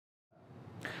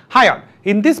Hi all.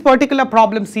 In this particular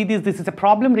problem, see this is a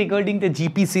problem regarding the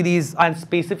GP series and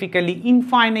specifically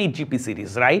infinite GP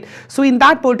series, right? So in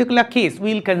that particular case,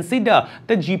 we'll consider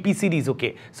the GP series,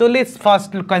 okay? So let's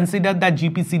first consider the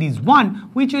GP series 1,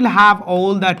 which will have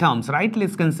all the terms, right?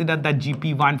 Let's consider the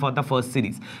GP1 for the first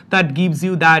series. That gives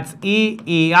you that's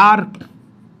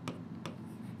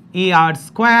AR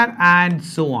square and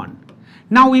so on.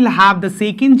 Now we'll have the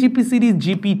second GP series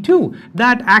GP2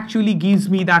 that actually gives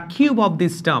me the cube of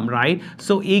this term, right?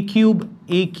 So A cube,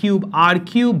 R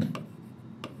cube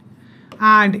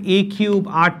and A cube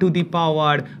R to the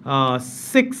power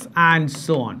 6 and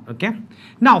so on, okay?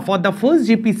 Now for the first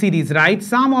GP series, right,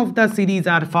 sum of the series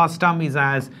are first term is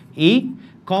as A,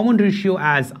 common ratio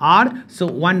as R, so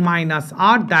 1 minus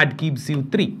R, that gives you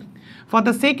 3. For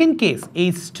the second case,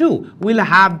 ACE2, we'll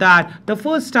have that the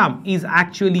first term is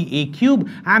actually A cube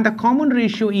and the common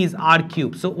ratio is R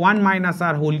cube. So 1 minus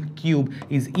R whole cube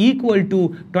is equal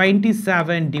to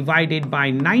 27 divided by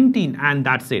 19 and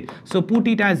that's it. So put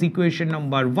it as equation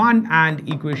number 1 and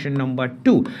equation number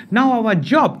 2. Now our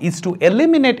job is to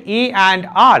eliminate A and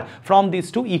R from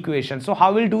these two equations. So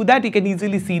how we'll do that? You can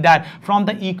easily see that from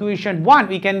the equation 1,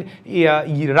 we can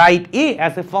write A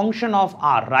as a function of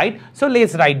R, right? So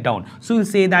let's write down. So we'll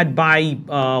say that by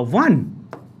 1,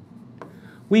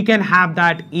 we can have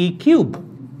that A cube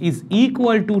is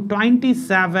equal to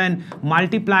 27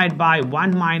 multiplied by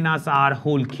 1 minus R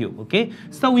whole cube, okay?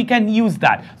 So we can use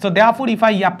that. So therefore, if I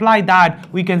apply that,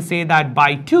 we can say that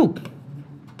by 2,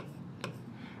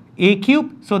 A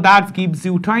cube, so that gives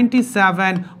you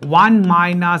 27 1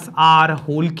 minus R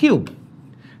whole cube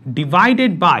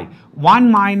divided by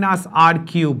 1 minus R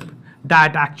cube.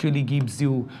 That actually gives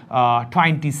you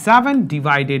 27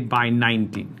 divided by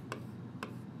 19.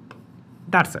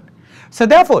 That's it. So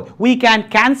therefore, we can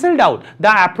cancel out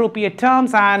the appropriate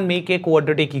terms and make a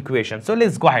quadratic equation. So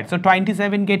let's go ahead. So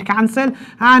 27 get cancelled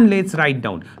and let's write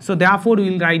down. So therefore,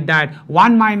 we'll write that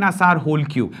 1 minus R whole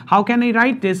cube. How can I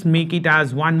write this? Make it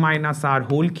as 1 minus R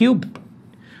whole cube.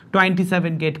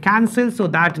 27 get cancelled, so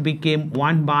that became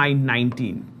 1 by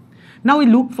 19. Now we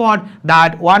look for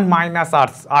that 1 minus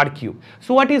R cube.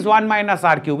 So what is 1 minus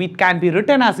R cube? It can be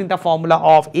written as in the formula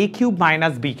of A cube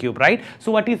minus B cube, right?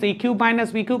 So what is A cube minus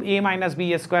B cube? A minus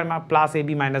B square plus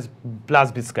AB minus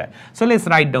plus B square. So let's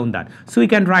write down that. So we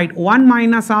can write 1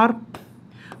 minus R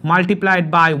multiplied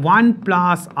by 1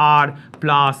 plus R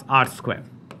square.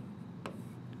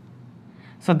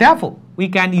 So therefore, we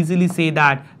can easily say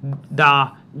that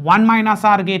the 1 minus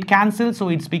R get cancelled, so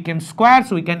it's become square,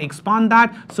 so we can expand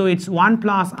that. So it's 1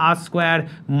 plus R square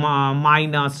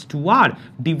minus 2R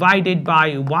divided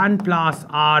by 1 plus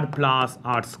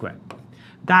R square.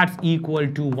 That's equal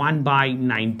to 1 by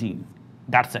 19.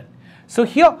 That's it. So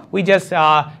here we just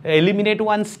eliminate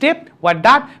one step. What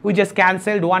that? We just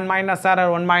cancelled 1 minus R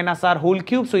or 1 minus R whole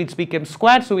cube. So it's become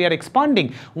square. So we are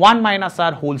expanding 1 minus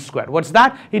R whole square. What's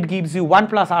that? It gives you 1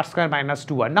 plus R square minus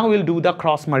 2R. Now we'll do the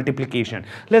cross multiplication.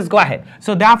 Let's go ahead.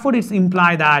 So therefore it's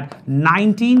imply that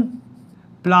 19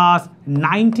 plus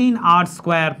 19R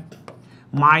square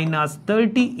minus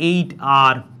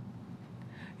 38R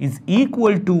is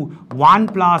equal to 1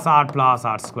 plus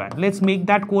R square. Let's make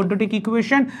that quadratic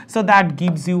equation. So that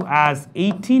gives you as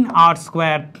 18R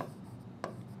square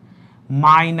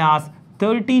minus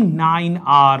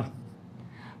 39R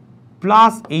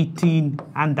plus 18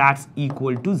 and that's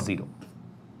equal to 0.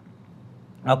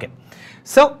 Okay.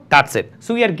 So that's it.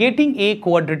 So we are getting a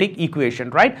quadratic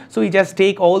equation, right? So we just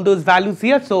take all those values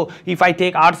here. So if I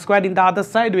take R square in the other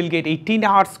side, we'll get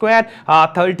 18R square,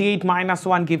 38 minus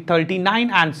 1 give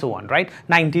 39 and so on, right?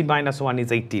 19 minus 1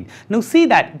 is 18. Now see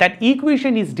that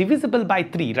equation is divisible by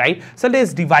 3, right? So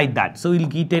let's divide that. So we'll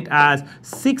get it as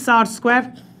 6R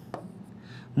square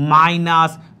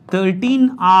minus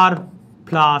 13R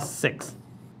plus 6.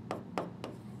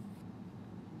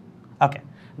 Okay.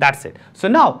 That's it. So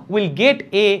now we'll get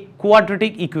a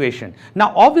quadratic equation.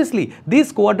 Now obviously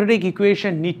this quadratic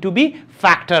equation need to be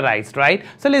factorized, right?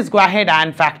 So let's go ahead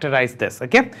and factorize this,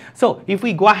 okay? So if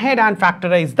we go ahead and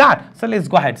factorize that, so let's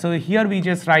go ahead. So here we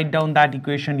just write down that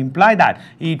equation imply that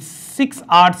it's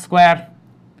 6R square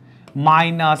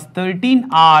minus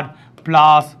 13R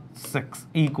plus 6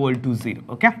 equal to 0,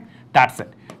 okay? That's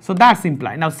it. So that's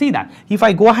implied. Now see that if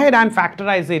I go ahead and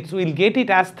factorize it, so we'll get it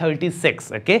as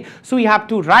 36, okay? So we have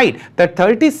to write the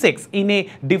 36 in a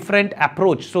different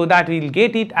approach so that we'll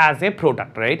get it as a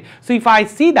product, right? So if I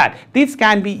see that this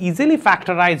can be easily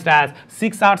factorized as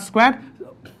 6R square.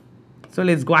 So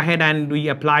let's go ahead and we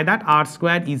apply that. R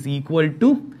square is equal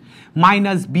to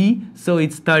minus B, so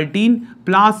it's 13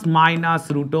 plus minus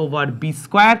root over B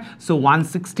square, so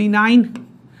 169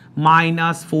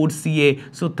 minus 4Ca,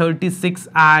 so 36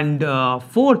 and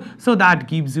 4, so that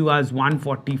gives you as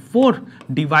 144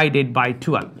 divided by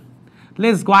 12.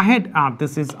 Let's go ahead,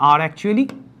 this is R actually,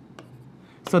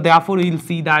 so therefore we'll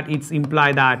see that it's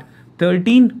imply that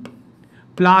 13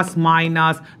 plus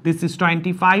minus, this is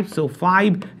 25, so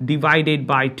 5 divided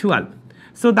by 12,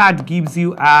 so that gives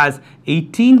you as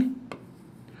 18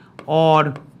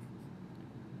 or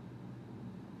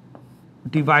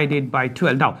divided by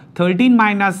 12. Now 13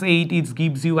 minus 8, it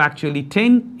gives you actually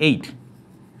 10, 8.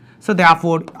 So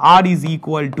therefore R is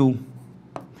equal to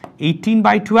 18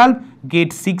 by 12,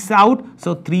 get 6 out,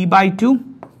 so 3 by 2,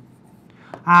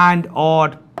 and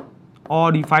or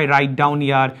if I write down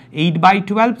here 8 by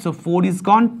 12, so 4 is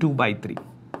gone, 2 by 3.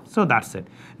 So that's it.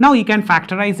 Now you can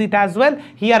factorize it as well.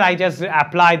 Here I just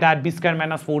apply that b square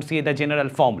minus 4ca, the general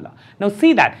formula. Now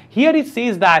see that here it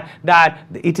says that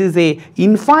it is a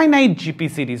infinite GP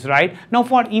series, right? Now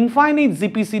for infinite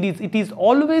GP series, it is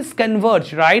always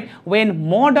converge, right, when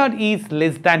mod R is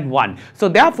less than 1. So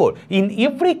therefore in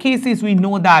every cases we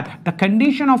know that the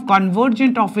condition of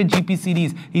convergent of a GP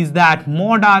series is that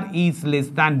mod R is less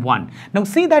than 1. Now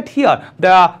see that here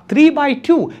the 3 by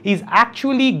 2 is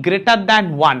actually greater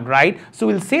than 1, right? So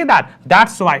we'll say that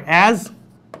that's why as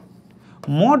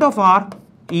mod of R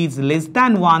is less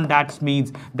than 1, that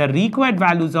means the required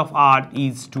values of R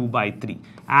is 2 by 3,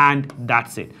 and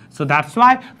that's it. So that's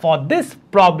why for this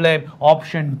problem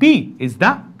option B is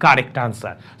the correct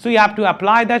answer. So you have to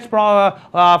apply that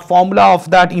formula of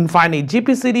that infinite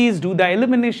GP series, do the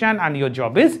elimination, and your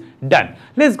job is done.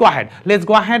 Let's go ahead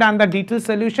and the detailed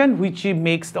solution, which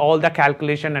makes all the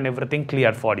calculation and everything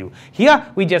clear for you. Here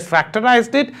we just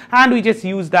factorized it and we just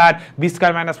use that b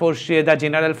square minus 4ca, the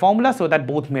general formula, so that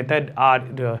both methods are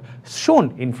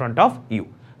shown in front of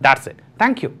you. That's it.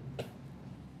 Thank you.